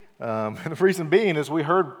And the reason being is we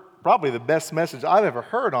heard probably the best message I've ever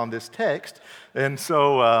heard on this text. And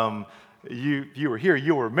so you were here,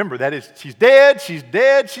 you'll remember that is, she's dead, she's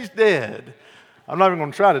dead, she's dead. I'm not even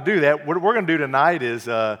going to try to do that. What we're going to do tonight is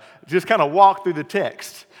just kind of walk through the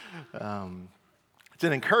text. It's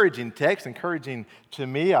an encouraging text, encouraging to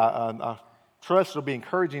me. I trust it'll be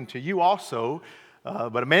encouraging to you also.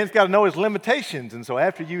 But a man's got to know his limitations. And so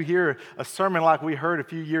after you hear a sermon like we heard a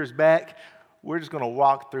few years back, we're just going to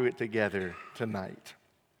walk through it together tonight.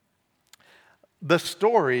 The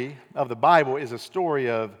story of the Bible is a story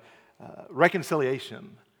of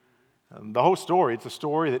reconciliation. The whole story, it's a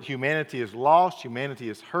story that humanity is lost, humanity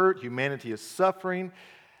is hurt, humanity is suffering,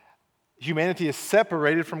 humanity is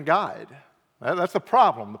separated from God. That's the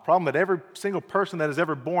problem that every single person that is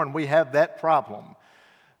ever born, we have that problem.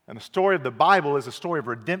 And the story of the Bible is a story of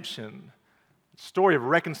redemption, a story of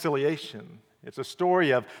reconciliation. It's a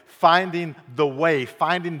story of finding the way,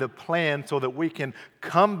 finding the plan so that we can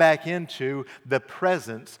come back into the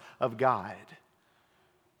presence of God.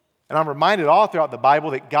 And I'm reminded all throughout the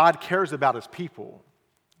Bible that God cares about His people.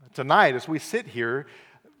 Tonight, as we sit here,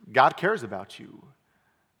 God cares about you.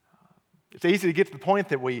 It's easy to get to the point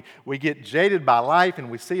that we get jaded by life and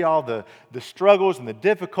we see all the struggles and the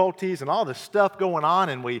difficulties and all the stuff going on,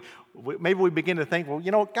 and maybe we begin to think, well,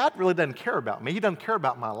 you know, God really doesn't care about me. He doesn't care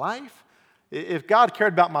about my life. If God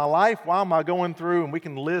cared about my life, why am I going through, and we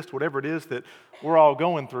can list whatever it is that we're all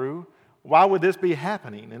going through, why would this be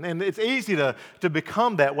happening? And it's easy to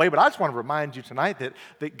become that way, but I just want to remind you tonight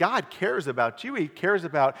that God cares about you. He cares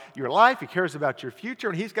about your life. He cares about your future,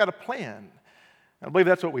 and He's got a plan. I believe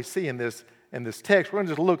that's what we see in this text. We're going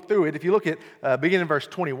to just look through it. If you look at beginning in verse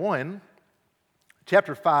 21,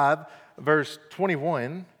 chapter 5, verse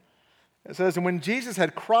 21, it says, "And when Jesus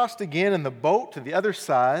had crossed again in the boat to the other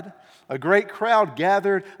side, a great crowd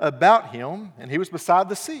gathered about Him, and He was beside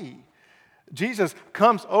the sea." Jesus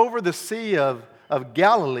comes over the Sea of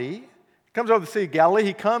Galilee. He comes over the Sea of Galilee.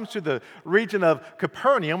 He comes to the region of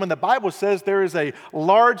Capernaum, and the Bible says there is a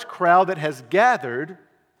large crowd that has gathered,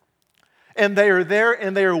 and they are there,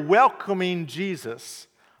 and they are welcoming Jesus.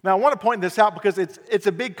 Now, I want to point this out because it's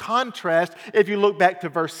a big contrast if you look back to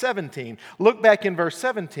verse 17. Look back in verse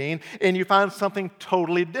 17, and you find something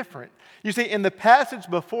totally different. You see, in the passage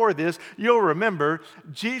before this, you'll remember,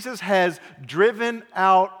 Jesus has driven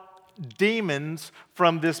out demons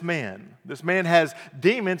from this man. This man has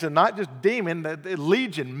demons, and not just demon,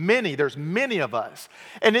 legion, many. There's many of us.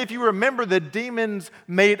 And if you remember, the demons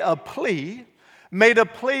made a plea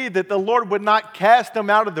that the Lord would not cast them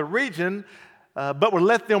out of the region, but would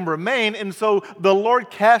let them remain. And so the Lord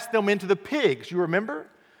cast them into the pigs. You remember?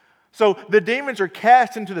 So the demons are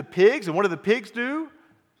cast into the pigs, and what do the pigs do?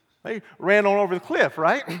 They ran on over the cliff,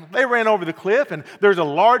 right? They ran over the cliff, and there's a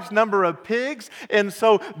large number of pigs. And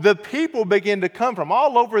so the people begin to come from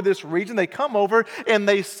all over this region. They come over, and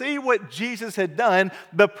they see what Jesus had done.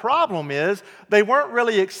 The problem is they weren't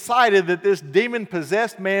really excited that this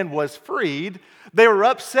demon-possessed man was freed. They were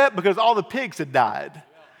upset because all the pigs had died.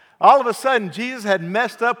 All of a sudden, Jesus had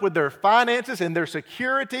messed up with their finances and their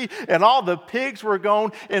security, and all the pigs were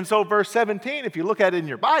gone. And so verse 17, if you look at it in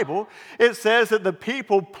your Bible, it says that the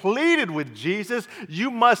people pleaded with Jesus,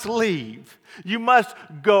 "You must leave. You must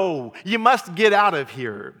go. You must get out of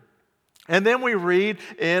here." And then we read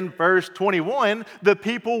in verse 21, the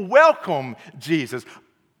people welcome Jesus.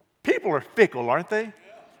 People are fickle, aren't they?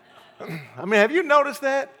 I mean, have you noticed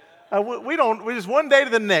that? We just one day to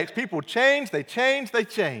the next, people change, they change, they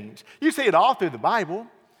change. You see it all through the Bible.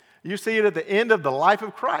 You see it at the end of the life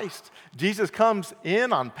of Christ. Jesus comes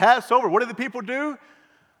in on Passover. What do the people do?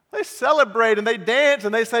 They celebrate and they dance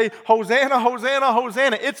and they say, "Hosanna, Hosanna,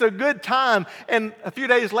 Hosanna." It's a good time. And a few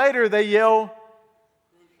days later, they yell,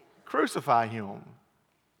 "Crucify Him."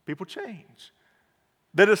 People change.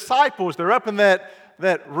 The disciples, they're up in that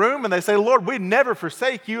room and they say, "Lord, we never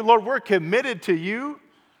forsake you. Lord, we're committed to you.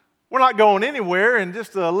 We're not going anywhere." And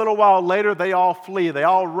just a little while later, they all flee. They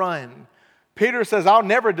all run. Peter says, "I'll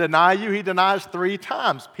never deny you." He denies 3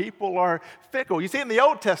 times. People are fickle. You see in the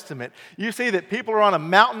Old Testament, you see that people are on a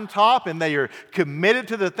mountaintop and they are committed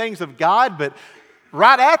to the things of God, but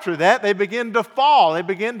right after that, they begin to fall. They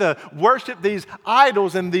begin to worship these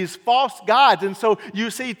idols and these false gods. And so you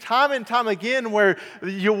see time and time again where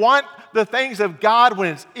you want the things of God when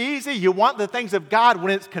it's easy. You want the things of God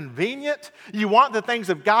when it's convenient. You want the things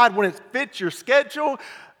of God when it fits your schedule.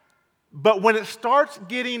 But when it starts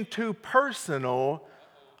getting too personal,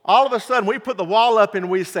 all of a sudden we put the wall up and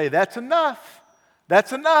we say, "That's enough.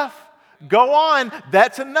 That's enough. Go on.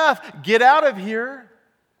 That's enough. Get out of here."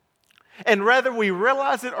 And whether we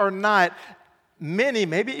realize it or not, many,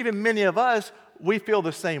 maybe even many of us, we feel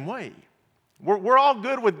the same way. We're all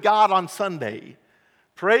good with God on Sunday.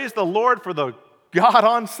 Praise the Lord for the God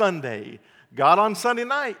on Sunday, God on Sunday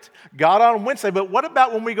night, God on Wednesday. But what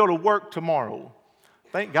about when we go to work tomorrow?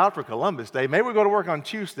 Thank God for Columbus Day. Maybe we go to work on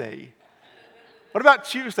Tuesday. What about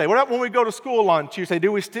Tuesday? What about when we go to school on Tuesday?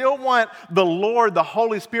 Do we still want the Lord, the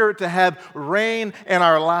Holy Spirit, to have reign in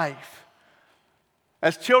our life?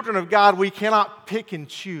 As children of God, we cannot pick and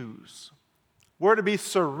choose. We're to be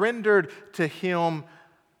surrendered to Him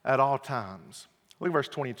at all times. Look at verse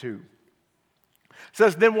 22. It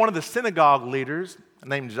says, then one of the synagogue leaders,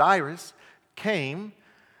 named Jairus, came,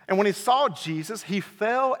 and when he saw Jesus, he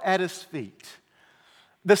fell at his feet.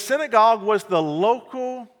 The synagogue was the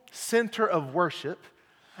local center of worship,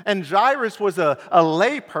 and Jairus was a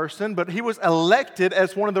lay person, but he was elected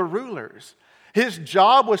as one of the rulers. His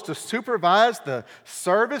job was to supervise the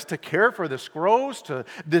service, to care for the scrolls, to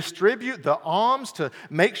distribute the alms, to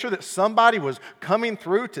make sure that somebody was coming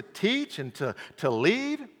through to teach and to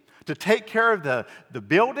lead, to take care of the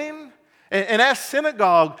building. And as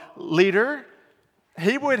synagogue leader,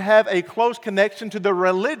 he would have a close connection to the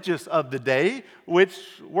religious of the day, which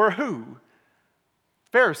were who?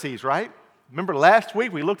 Pharisees, right? Remember last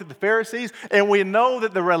week we looked at the Pharisees, and we know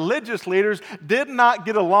that the religious leaders did not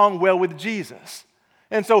get along well with Jesus.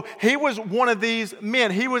 And so he was one of these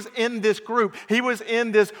men. He was in this group. He was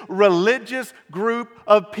in this religious group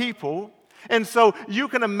of people. And so you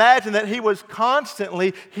can imagine that he was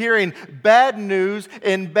constantly hearing bad news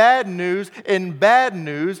and bad news and bad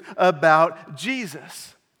news about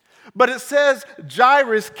Jesus. But it says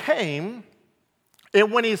Jairus came,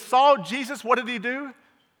 and when he saw Jesus, what did he do?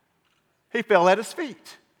 He fell at his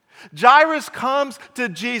feet. Jairus comes to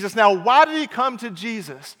Jesus. Now, why did he come to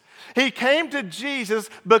Jesus? He came to Jesus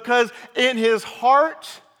because in his heart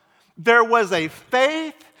there was a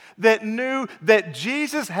faith that knew that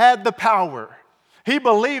Jesus had the power. He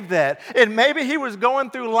believed that. And maybe he was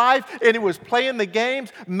going through life and he was playing the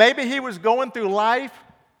games. Maybe he was going through life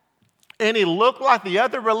and he looked like the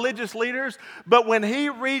other religious leaders, but when he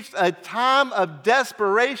reached a time of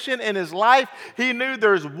desperation in his life, he knew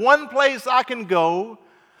there's one place I can go.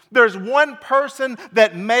 There's one person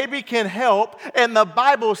that maybe can help, and the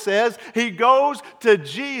Bible says he goes to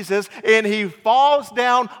Jesus and he falls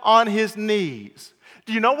down on his knees.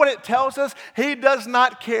 Do you know what it tells us? He does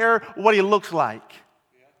not care what he looks like.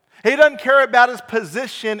 He doesn't care about his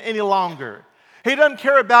position any longer. He doesn't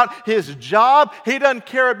care about his job. He doesn't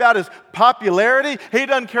care about his popularity. He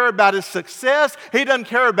doesn't care about his success. He doesn't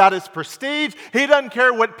care about his prestige. He doesn't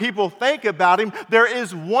care what people think about him. There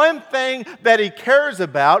is one thing that he cares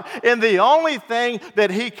about, and the only thing that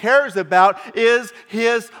he cares about is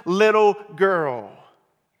his little girl.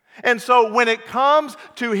 And so when it comes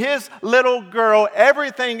to his little girl,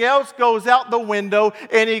 everything else goes out the window,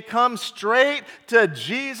 and he comes straight to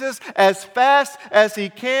Jesus as fast as he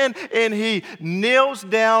can, and he kneels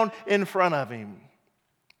down in front of him.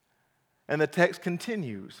 And the text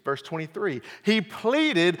continues, verse 23. He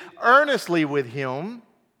pleaded earnestly with him,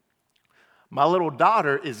 "My little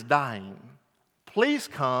daughter is dying. Please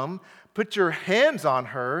come, put your hands on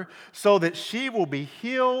her so that she will be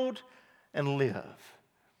healed and live."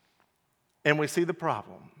 And we see the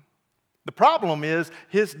problem. The problem is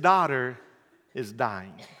his daughter is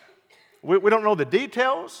dying. We don't know the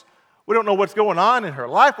details. We don't know what's going on in her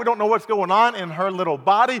life. We don't know what's going on in her little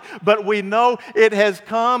body. But we know it has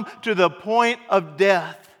come to the point of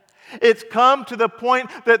death. It's come to the point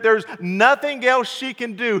that there's nothing else she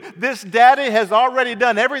can do. This daddy has already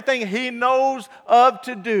done everything he knows of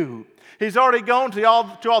to do. He's already gone to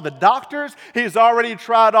all the doctors. He's already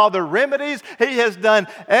tried all the remedies. He has done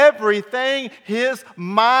everything his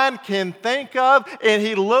mind can think of. And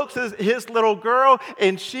he looks at his little girl,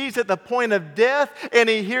 and she's at the point of death. And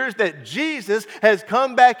he hears that Jesus has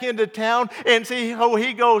come back into town. And see how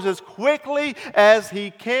he goes as quickly as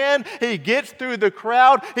he can. He gets through the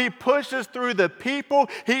crowd. He pushes through the people.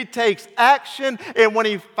 He takes action. And when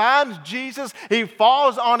he finds Jesus, he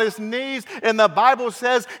falls on his knees. And the Bible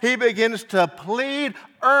says he begins to plead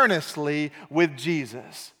earnestly with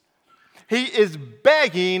Jesus. He is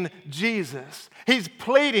begging Jesus. He's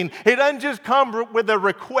pleading. He doesn't just come with a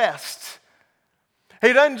request.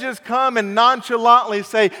 He doesn't just come and nonchalantly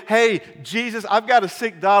say, "Hey, Jesus, I've got a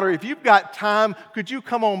sick daughter. If you've got time, could you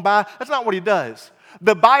come on by?" That's not what he does.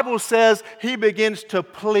 The Bible says he begins to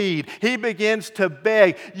plead. He begins to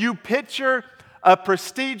beg. You picture a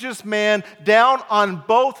prestigious man down on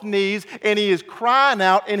both knees, and he is crying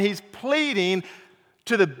out and he's pleading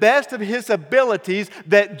to the best of his abilities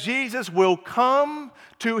that Jesus will come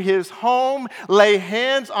to his home, lay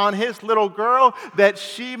hands on his little girl, that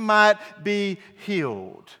she might be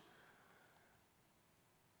healed.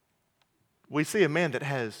 we see a man that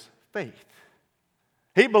has faith.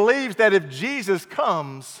 He believes that if Jesus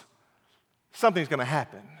comes, something's going to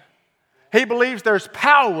happen. He believes there's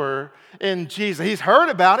power in Jesus. He's heard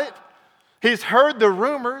about it. He's heard the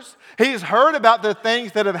rumors. He's heard about the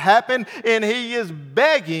things that have happened, and he is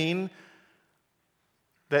begging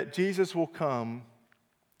that Jesus will come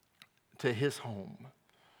to his home.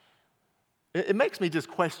 It makes me just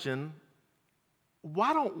question,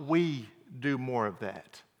 why don't we do more of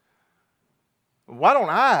that? Why don't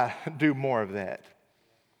I do more of that?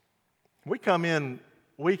 We come in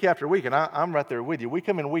week after week, and I'm right there with you. We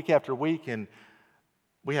come in week after week, and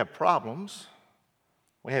we have problems.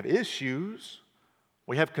 We have issues.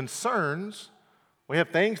 We have concerns. We have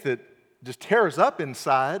things that just tear us up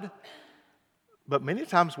inside. But many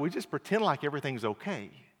times we just pretend like everything's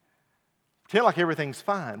okay. Pretend like everything's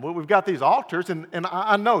fine. Well, we've got these altars, and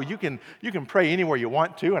I know you can pray anywhere you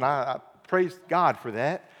want to, and I praise God for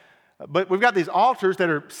that. But we've got these altars that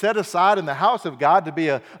are set aside in the house of God to be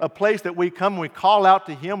a place that we come and we call out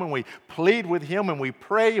to Him and we plead with Him and we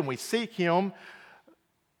pray and we seek Him.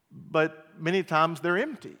 But many times they're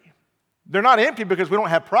empty. They're not empty because we don't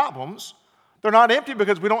have problems. They're not empty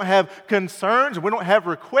because we don't have concerns and we don't have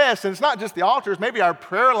requests. And it's not just the altars, maybe our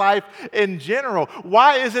prayer life in general.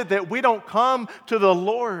 Why is it that we don't come to the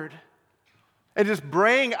Lord and just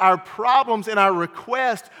bring our problems and our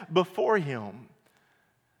requests before Him?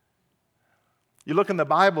 You look in the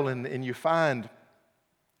Bible and you find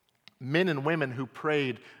men and women who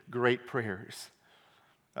prayed great prayers.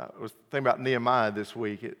 I was thinking about Nehemiah this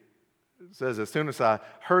week. It says, as soon as I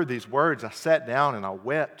heard these words, I sat down and I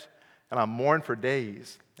wept and I mourned for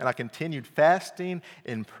days. And I continued fasting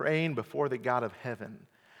and praying before the God of heaven.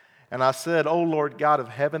 And I said, O Lord God of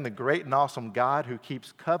heaven, the great and awesome God who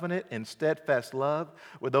keeps covenant and steadfast love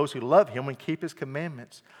with those who love Him and keep His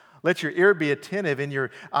commandments. Let your ear be attentive and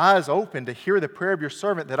your eyes open to hear the prayer of your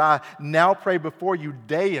servant that I now pray before you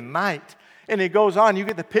day and night. And it goes on. You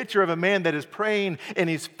get the picture of a man that is praying and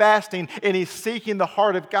he's fasting and he's seeking the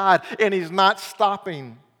heart of God and he's not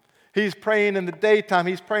stopping. He's praying in the daytime.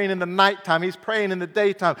 He's praying in the nighttime. He's praying in the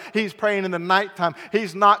daytime. He's praying in the nighttime.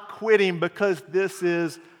 He's not quitting because this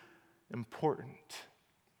is important.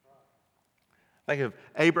 Think of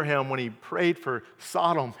Abraham when he prayed for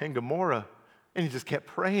Sodom and Gomorrah. And he just kept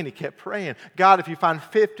praying, he kept praying. God, if you find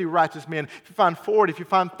 50 righteous men, if you find 40, if you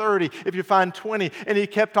find 30, if you find 20. And he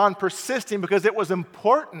kept on persisting because it was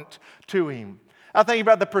important to him. I think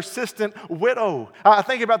about the persistent widow. I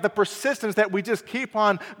think about the persistence that we just keep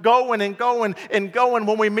on going and going and going.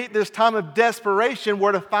 When we meet this time of desperation,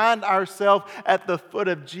 we're to find ourselves at the foot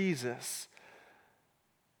of Jesus.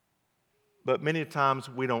 But many times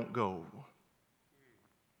we don't go.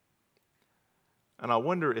 And I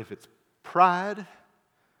wonder if it's pride.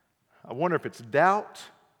 I wonder if it's doubt.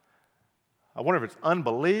 I wonder if it's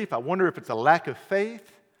unbelief. I wonder if it's a lack of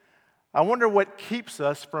faith. I wonder what keeps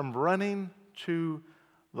us from running to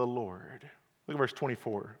the Lord. Look at verse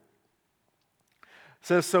 24. It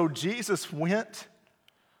says, so Jesus went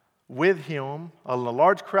with him. A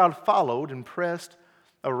large crowd followed and pressed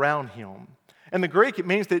around him. In the Greek, it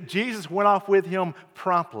means that Jesus went off with him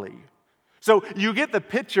promptly. So you get the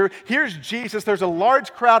picture. Here's Jesus. There's a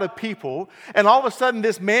large crowd of people. And all of a sudden,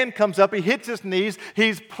 this man comes up. He hits his knees.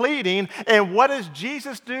 He's pleading. And what does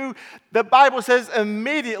Jesus do? The Bible says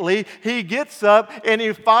immediately he gets up and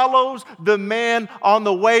he follows the man on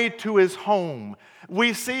the way to his home.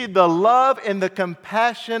 We see the love and the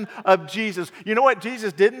compassion of Jesus. You know what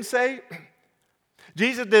Jesus didn't say?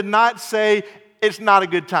 Jesus did not say, it's not a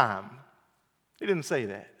good time. He didn't say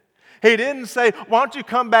that. He didn't say, why don't you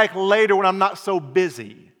come back later when I'm not so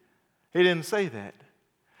busy? He didn't say that.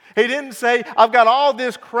 He didn't say, I've got all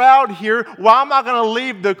this crowd here. Why am I going to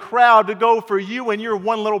leave the crowd to go for you and your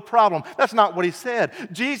one little problem? That's not what he said.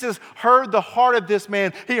 Jesus heard the heart of this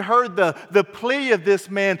man. He heard the plea of this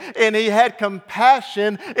man, and he had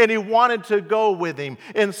compassion, and he wanted to go with him.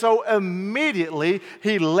 And so immediately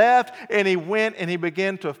he left, and he went, and he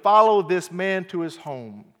began to follow this man to his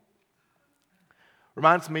home.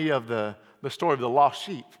 Reminds me of the story of the lost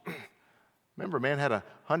sheep. Remember, a man had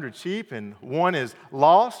 100 sheep and one is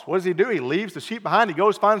lost. What does he do? He leaves the sheep behind. He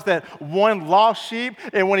goes, finds that one lost sheep,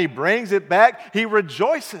 and when he brings it back, he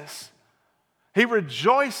rejoices. He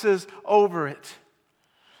rejoices over it.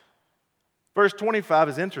 Verse 25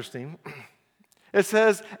 is interesting. It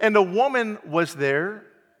says, and a woman was there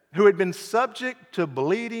who had been subject to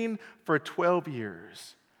bleeding for 12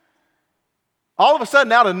 years. All of a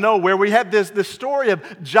sudden, out of nowhere, we have this story of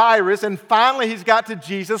Jairus, and finally he's got to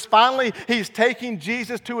Jesus. Finally, he's taking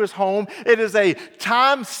Jesus to his home. It is a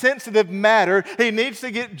time-sensitive matter. He needs to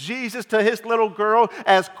get Jesus to his little girl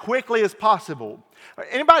as quickly as possible.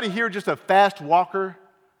 Anybody here just a fast walker?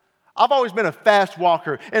 I've always been a fast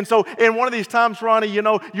walker. And so in one of these times, Ronnie,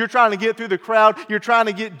 you're trying to get through the crowd. You're trying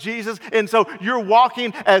to get Jesus. And so you're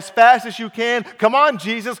walking as fast as you can. Come on,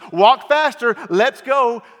 Jesus, walk faster. Let's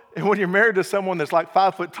go. And when you're married to someone that's like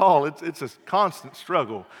 5 foot tall, it's a constant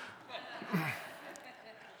struggle.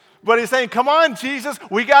 But he's saying, come on, Jesus,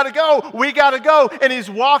 we got to go. We got to go. And he's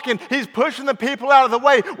walking. He's pushing the people out of the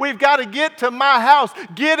way. We've got to get to my house.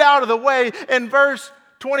 Get out of the way. In verse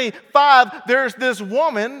 25, there's this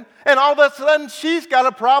woman, and all of a sudden, she's got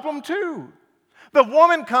a problem too. The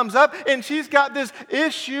woman comes up, and she's got this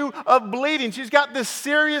issue of bleeding. She's got this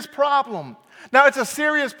serious problem. Now, it's a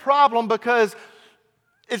serious problem because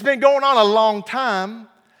it's been going on a long time,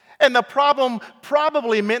 and the problem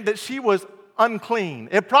probably meant that she was unclean.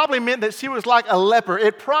 It probably meant that she was like a leper.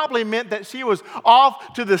 It probably meant that she was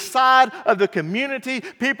off to the side of the community.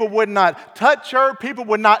 People would not touch her. People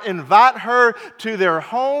would not invite her to their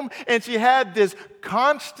home, and she had this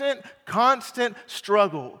constant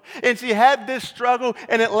struggle. And she had this struggle,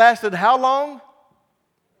 and it lasted how long?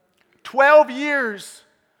 12 years.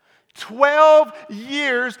 12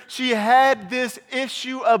 years she had this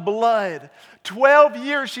issue of blood. 12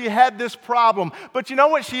 years she had this problem. But you know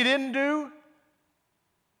what she didn't do?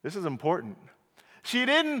 This is important. She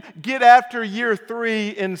didn't get after year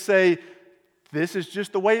 3 and say, this is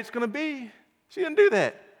just the way it's going to be. She didn't do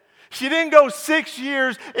that. She didn't go 6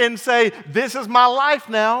 years and say, this is my life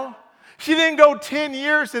now. She didn't go 10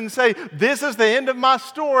 years and say, this is the end of my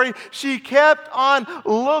story. She kept on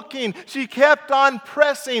looking. She kept on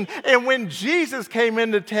pressing. And when Jesus came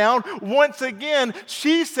into town, once again,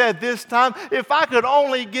 she said this time, if I could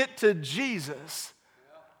only get to Jesus,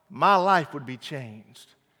 my life would be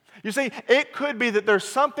changed. You see, it could be that there's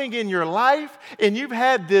something in your life and you've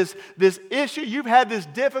had this issue, you've had this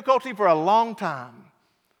difficulty for a long time.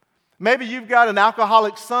 Maybe you've got an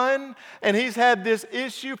alcoholic son and he's had this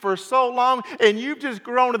issue for so long and you've just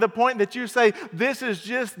grown to the point that you say, this is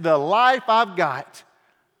just the life I've got.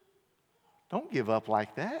 Don't give up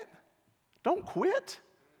like that. Don't quit.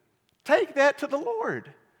 Take that to the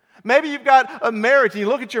Lord. Maybe you've got a marriage and you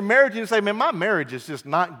look at your marriage and you say, man, my marriage is just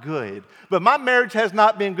not good. But my marriage has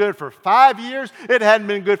not been good for 5 years. It hadn't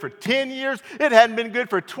been good for 10 years. It hadn't been good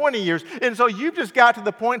for 20 years. And so you've just got to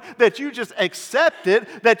the point that you just accepted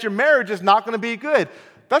that your marriage is not going to be good.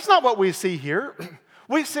 That's not what we see here.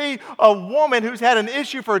 We see a woman who's had an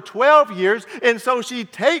issue for 12 years, and so she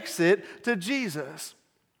takes it to Jesus.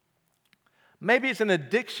 Maybe it's an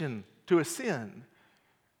addiction to a sin.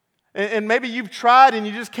 And maybe you've tried and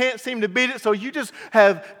you just can't seem to beat it, so you just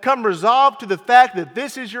have come resolved to the fact that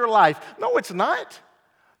this is your life. No, it's not.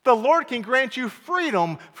 The Lord can grant you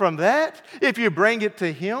freedom from that if you bring it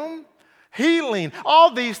to Him. Healing,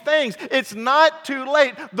 all these things. It's not too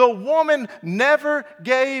late. The woman never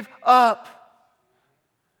gave up.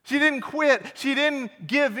 She didn't quit. She didn't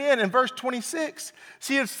give in. In verse 26,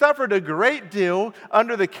 she had suffered a great deal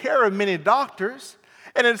under the care of many doctors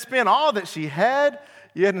and had spent all that she had.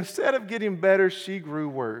 Yet instead of getting better, she grew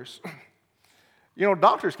worse. You know,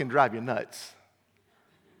 doctors can drive you nuts,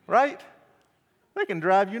 right? They can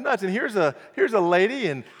drive you nuts. And here's a lady,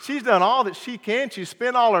 and she's done all that she can. She's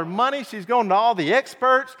spent all her money. She's gone to all the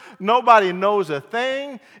experts. Nobody knows a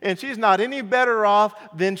thing, and she's not any better off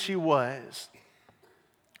than she was.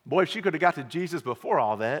 Boy, if she could have got to Jesus before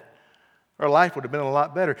all that, her life would have been a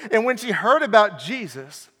lot better. And when she heard about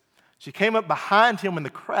Jesus, she came up behind him in the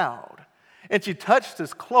crowd. And she touched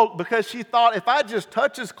his cloak because she thought, if I just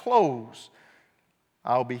touch his clothes,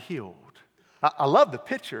 I'll be healed. I love the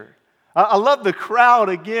picture. I love the crowd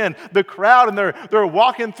again. The crowd, and they're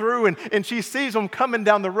walking through, and she sees them coming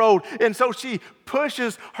down the road. And so she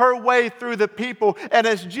pushes her way through the people. And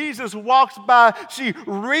as Jesus walks by, she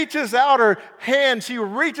reaches out her hand. She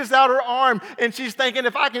reaches out her arm. And she's thinking,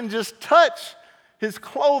 if I can just touch his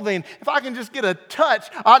clothing, if I can just get a touch,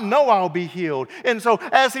 I know I'll be healed. And so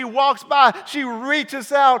as he walks by, she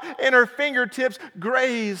reaches out and her fingertips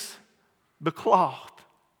graze the cloth.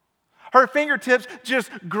 Her fingertips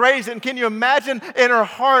just graze it. And can you imagine in her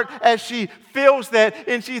heart as she feels that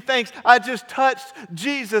and she thinks, I just touched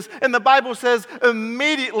Jesus. And the Bible says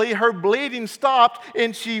immediately her bleeding stopped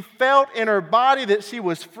and she felt in her body that she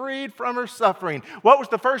was freed from her suffering. What was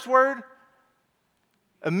the first word?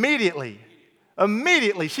 Immediately.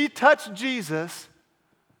 Immediately, she touched Jesus,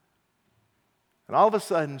 and all of a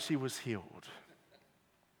sudden, she was healed.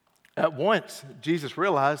 At once, Jesus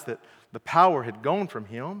realized that the power had gone from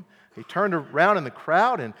him. He turned around in the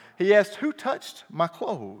crowd and he asked, "Who touched my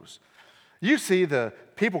clothes?" You see the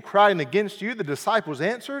people crying against you, the disciples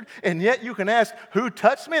answered, and yet you can ask, "Who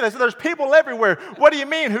touched me?" They said, "There's people everywhere." What do you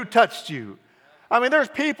mean, who touched you? I mean, there's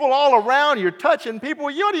people all around. You're touching people.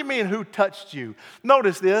 What do you mean, who touched you?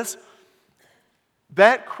 Notice this.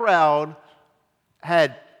 That crowd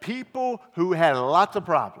had people who had lots of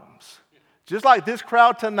problems. Just like this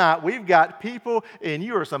crowd tonight, we've got people, and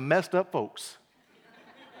you are some messed up folks.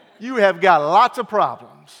 You have got lots of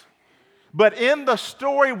problems. But in the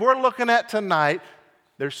story we're looking at tonight,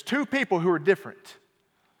 there's two people who are different,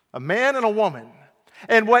 a man and a woman.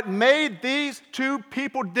 And what made these two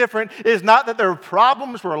people different is not that their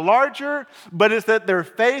problems were larger, but it's that their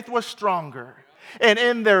faith was stronger. And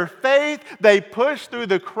in their faith, they pushed through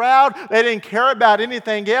the crowd. They didn't care about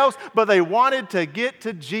anything else, but they wanted to get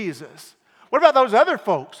to Jesus. What about those other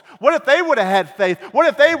folks? What if they would have had faith? What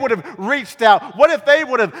if they would have reached out? What if they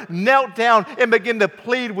would have knelt down and begun to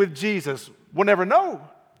plead with Jesus? We'll never know.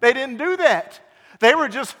 They didn't do that. They were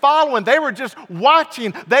just following. They were just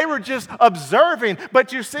watching. They were just observing.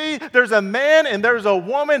 But you see, there's a man and there's a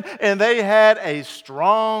woman, and they had a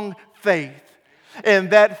strong faith. And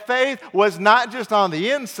that faith was not just on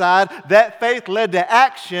the inside. That faith led to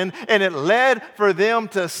action, and it led for them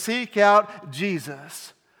to seek out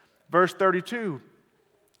Jesus. Verse 32,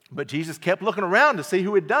 but Jesus kept looking around to see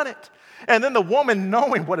who had done it. And then the woman,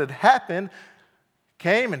 knowing what had happened,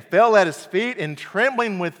 came and fell at his feet, and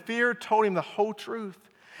trembling with fear, told him the whole truth.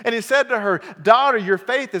 And he said to her, "Daughter, your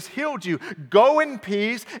faith has healed you. Go in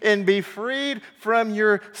peace and be freed from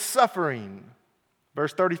your suffering."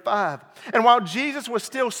 Verse 35, and while Jesus was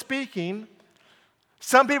still speaking,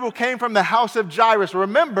 some people came from the house of Jairus.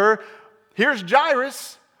 Remember, here's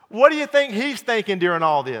Jairus. What do you think he's thinking during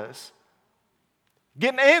all this?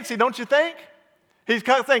 Getting antsy, don't you think? He's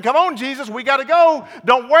kind of saying, "Come on, Jesus, we got to go.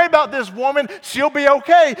 Don't worry about this woman. She'll be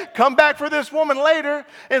okay. Come back for this woman later."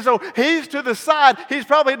 And so he's to the side. He's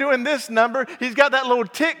probably doing this number. He's got that little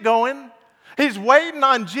tick going. He's waiting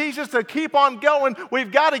on Jesus to keep on going.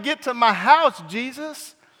 "We've got to get to my house,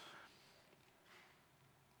 Jesus."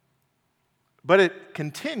 But it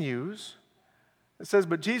continues. It says,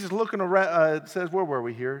 but Jesus looking around, it says, where were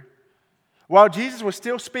we here? While Jesus was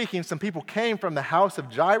still speaking, some people came from the house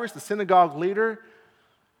of Jairus, the synagogue leader,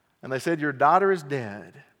 and they said, "Your daughter is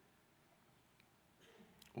dead.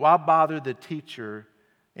 Why bother the teacher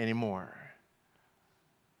anymore?"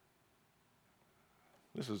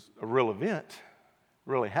 This is a real event. It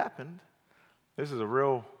really happened. This is a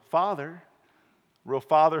real father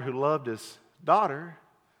who loved his daughter.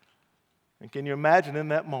 And can you imagine in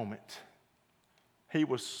that moment? He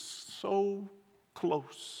was so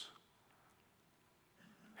close.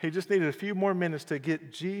 He just needed a few more minutes to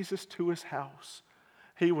get Jesus to his house.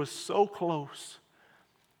 He was so close.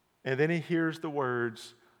 And then he hears the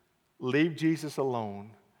words, "Leave Jesus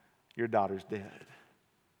alone. Your daughter's dead."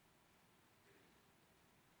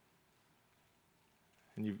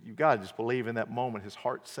 And you've got to just believe in that moment his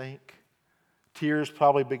heart sank. Tears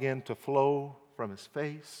probably began to flow from his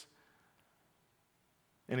face.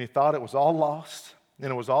 And he thought it was all lost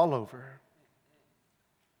and it was all over.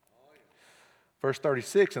 Verse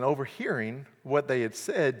 36, and overhearing what they had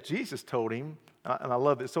said, Jesus told him, and I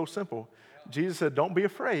love it, it's so simple. Jesus said, "Don't be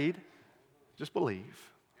afraid, just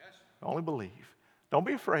believe." Only believe. Don't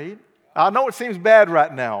be afraid. I know it seems bad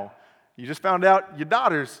right now. You just found out your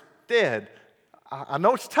daughter's dead. I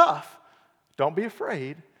know it's tough. Don't be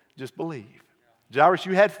afraid, just believe. Jairus,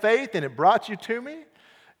 you had faith and it brought you to me.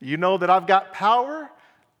 You know that I've got power.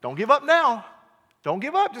 Don't give up now. Don't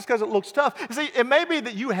give up just because it looks tough. See, it may be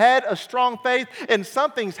that you had a strong faith and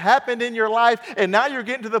something's happened in your life, and now you're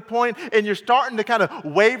getting to the point and you're starting to kind of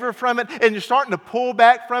waver from it, and you're starting to pull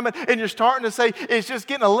back from it, and you're starting to say, "It's just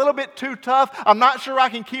getting a little bit too tough. I'm not sure I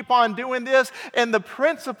can keep on doing this." And the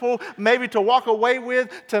principle maybe to walk away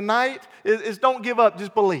with tonight is don't give up,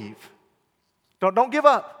 just believe. Don't give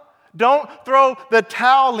up. Don't throw the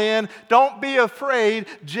towel in. Don't be afraid,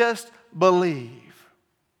 just believe.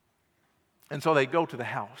 And so they go to the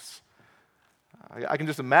house. I can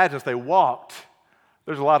just imagine as they walked,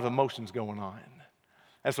 there's a lot of emotions going on.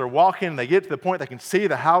 As they're walking, they get to the point they can see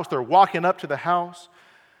the house. They're walking up to the house.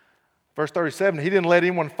 Verse 37, he didn't let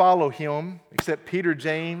anyone follow him except Peter,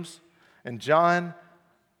 James, and John,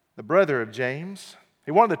 the brother of James.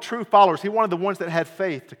 He wanted the true followers. He wanted the ones that had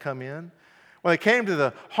faith to come in. When they came to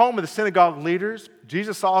the home of the synagogue leaders,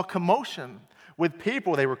 Jesus saw a commotion with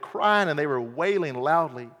people. They were crying and they were wailing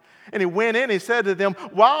loudly. And he went in, he said to them,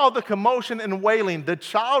 "Why all the commotion and wailing? The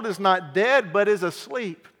child is not dead, but is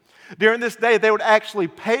asleep." During this day, they would actually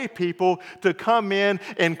pay people to come in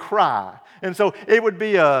and cry. And so it would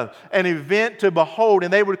be an event to behold,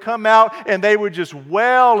 and they would come out and they would just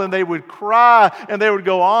wail and they would cry and they would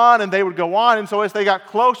go on and they would go on. And so as they got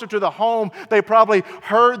closer to the home, they probably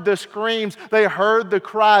heard the screams, they heard the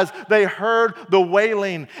cries, they heard the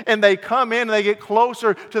wailing. And they come in and they get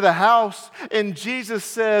closer to the house. And Jesus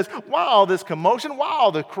says, why all this commotion? Why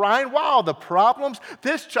all the crying? Why all the problems?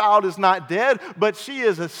 This child is not dead, but she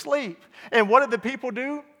is asleep. And what did the people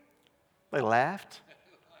do? They laughed.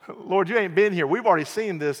 Lord, you ain't been here. We've already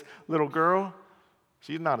seen this little girl.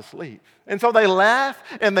 She's not asleep. And so they laugh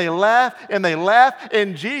and they laugh and they laugh.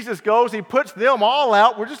 And Jesus goes, he puts them all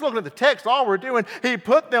out. We're just looking at the text. All we're doing, he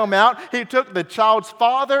put them out. He took the child's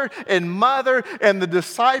father and mother and the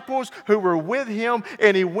disciples who were with him,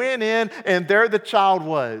 and he went in, and there the child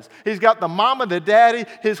was. He's got the mama, the daddy,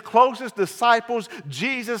 his closest disciples,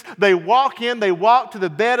 Jesus. They walk in, they walk to the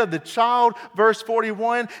bed of the child. Verse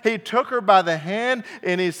 41, he took her by the hand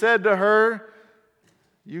and he said to her,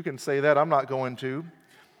 you can say that, I'm not going to.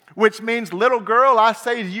 Which means, little girl, I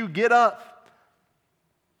say to you, get up.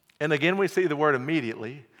 And again, we see the word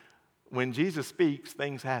immediately. When Jesus speaks,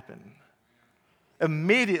 things happen.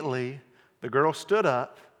 Immediately, the girl stood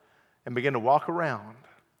up and began to walk around.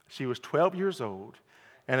 She was 12 years old.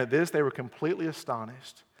 And at this, they were completely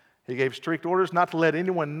astonished. He gave strict orders not to let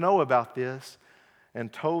anyone know about this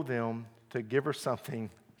and told them to give her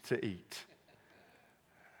something to eat.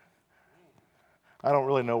 I don't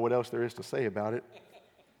really know what else there is to say about it.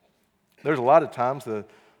 There's a lot of times the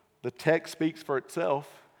text speaks for itself,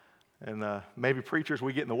 and maybe preachers,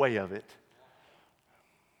 we get in the way of it.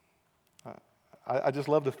 I just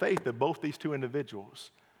love the faith of both these two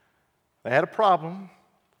individuals. They had a problem.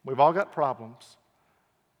 We've all got problems.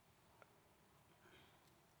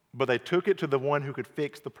 But they took it to the one who could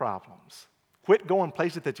fix the problems. Quit going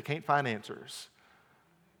places that you can't find answers.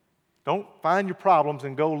 Don't find your problems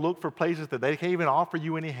and go look for places that they can't even offer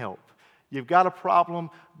you any help. You've got a problem,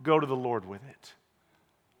 go to the Lord with it.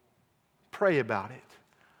 Pray about it.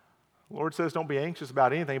 The Lord says don't be anxious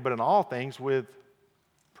about anything, but in all things with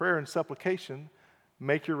prayer and supplication,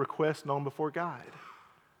 make your requests known before God.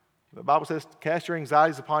 The Bible says cast your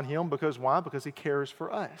anxieties upon Him because why? Because He cares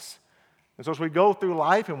for us. And so as we go through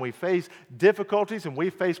life and we face difficulties and we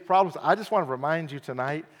face problems, I just want to remind you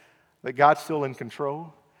tonight that God's still in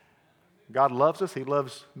control. God loves us. He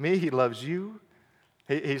loves me. He loves you.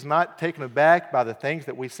 He's not taken aback by the things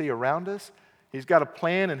that we see around us. He's got a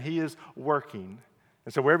plan, and He is working.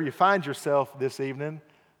 And so wherever you find yourself this evening,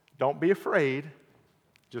 don't be afraid.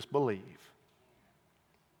 Just believe.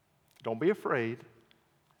 Don't be afraid.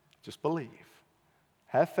 Just believe.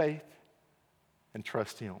 Have faith and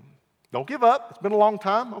trust Him. Don't give up. It's been a long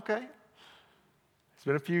time, okay? It's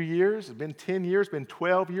been a few years. It's been 10 years. It's been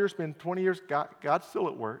 12 years. It's been 20 years. God's still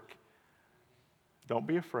at work. Don't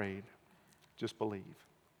be afraid. Just believe.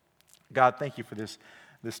 God, thank you for this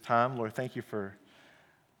time. Lord, thank you for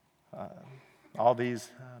all these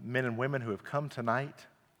men and women who have come tonight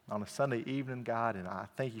on a Sunday evening, God, and I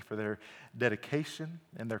thank you for their dedication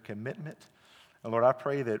and their commitment. And Lord, I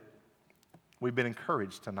pray that we've been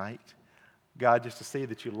encouraged tonight, God, just to see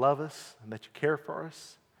that you love us and that you care for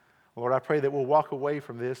us. Lord, I pray that we'll walk away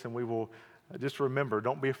from this and we will just remember,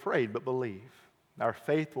 don't be afraid, but believe. Our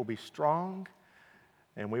faith will be strong,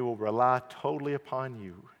 and we will rely totally upon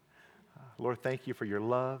you. Lord, thank you for your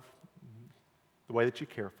love, the way that you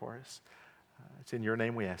care for us. It's in your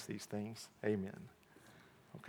name we ask these things. Amen.